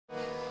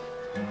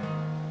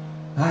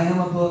I am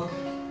a book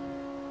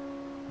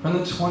from the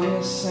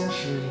 20th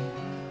century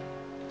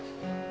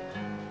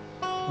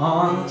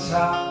on the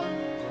top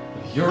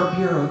of your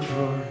bureau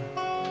drawer,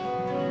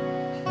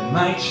 and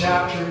my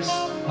chapters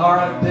are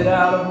a bit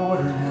out of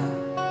order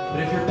now,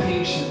 but if you're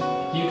patient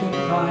you can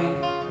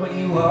find what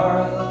you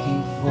are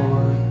looking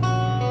for.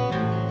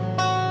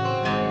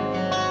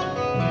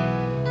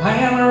 I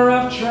am a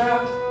rough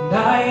draft and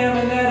I am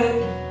an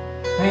edit.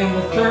 I am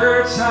the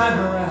third time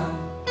around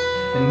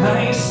and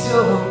I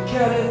still don't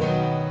get it.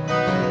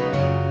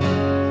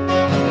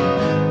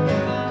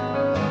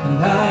 And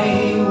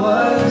I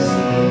was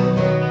you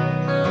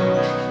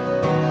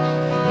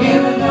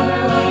in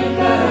another life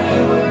that I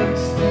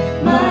worked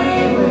my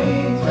way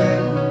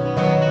through.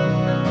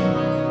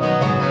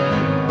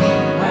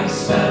 I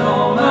spent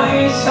all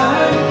my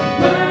time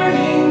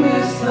learning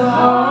this the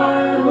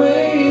hard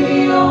way,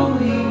 the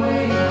only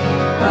way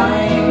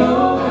I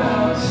know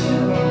how to.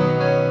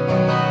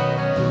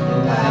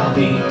 And I'll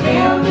be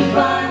damned if I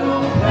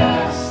won't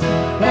pass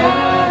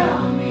that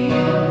on me.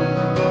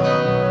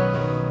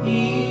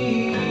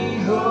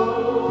 Hijo.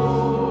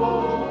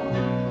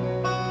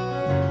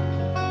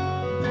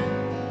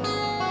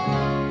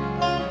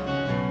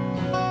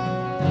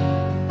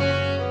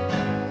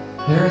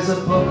 There's a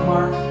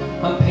bookmark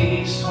on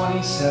page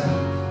 27,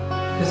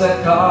 cause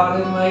I thought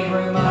it might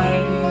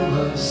remind you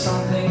of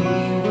something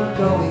you were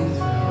going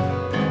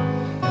through.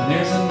 And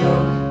there's a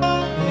note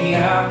in the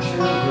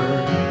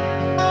afterword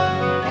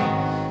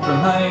from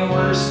my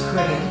worst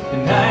critic,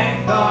 and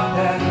I thought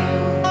that you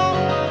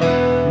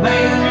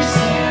might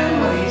understand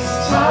what he's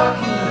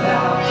talking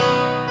about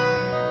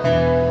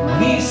when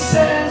he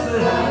says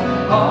that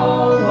I'm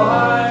all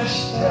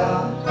washed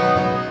out.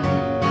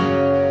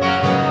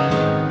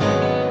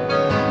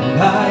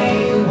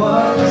 I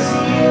was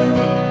you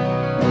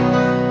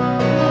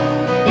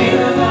in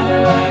another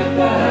life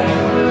that I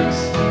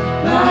worked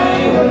my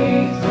way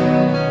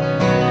through.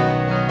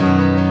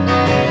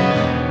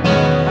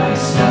 I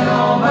spent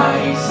all my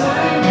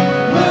time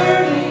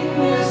learning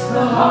this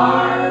the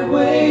hard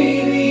way,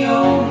 the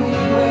only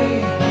way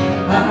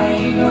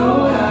I know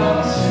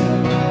how to.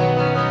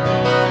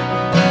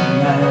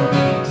 And I'll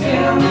be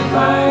damned if I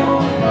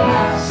won't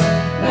pass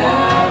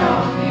that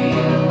on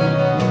you.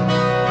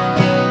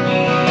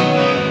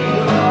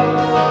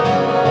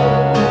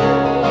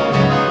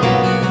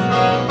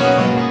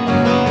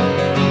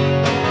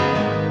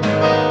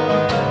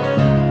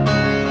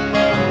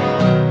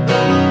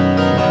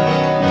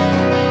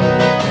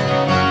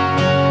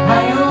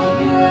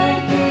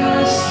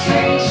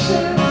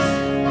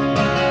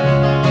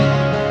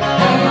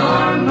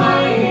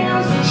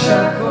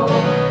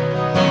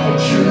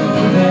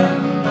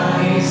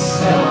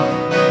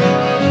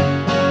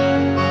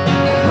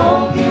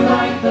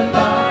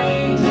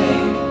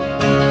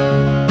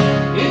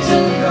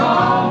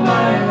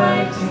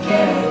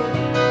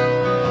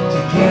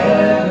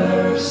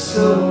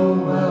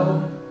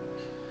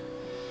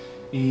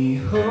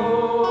 Hijo.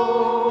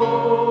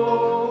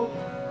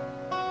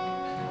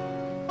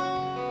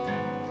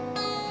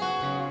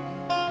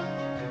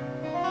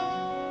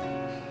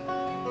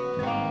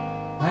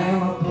 I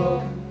am a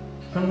book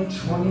from the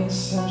 20th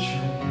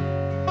century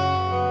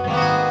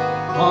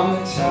on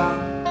the top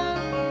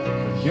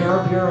of your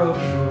bureau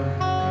drawer,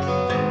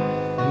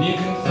 and you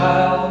can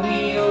file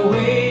me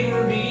away to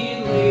read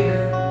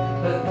later,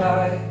 but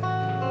I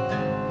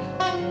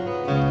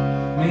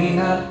may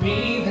not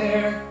be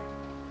there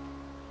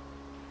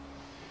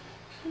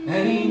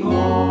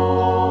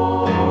anymore.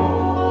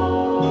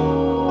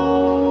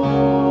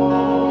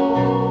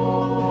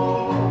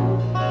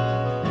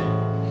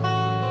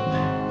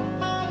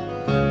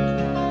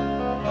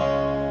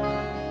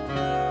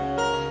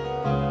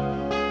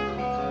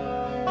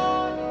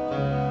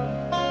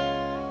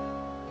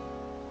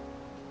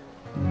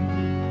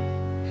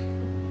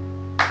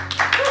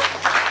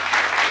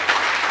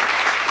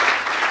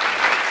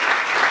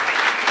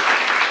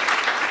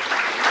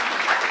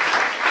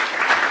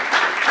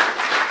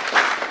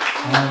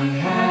 I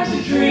had to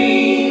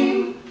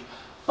dream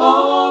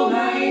all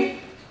night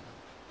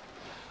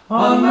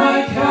on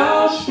my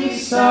couch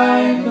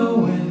beside the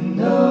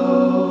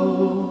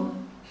window.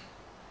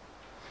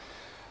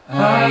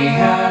 I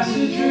had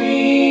to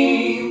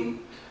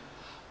dream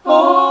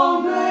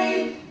all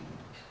night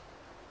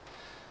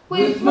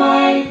with my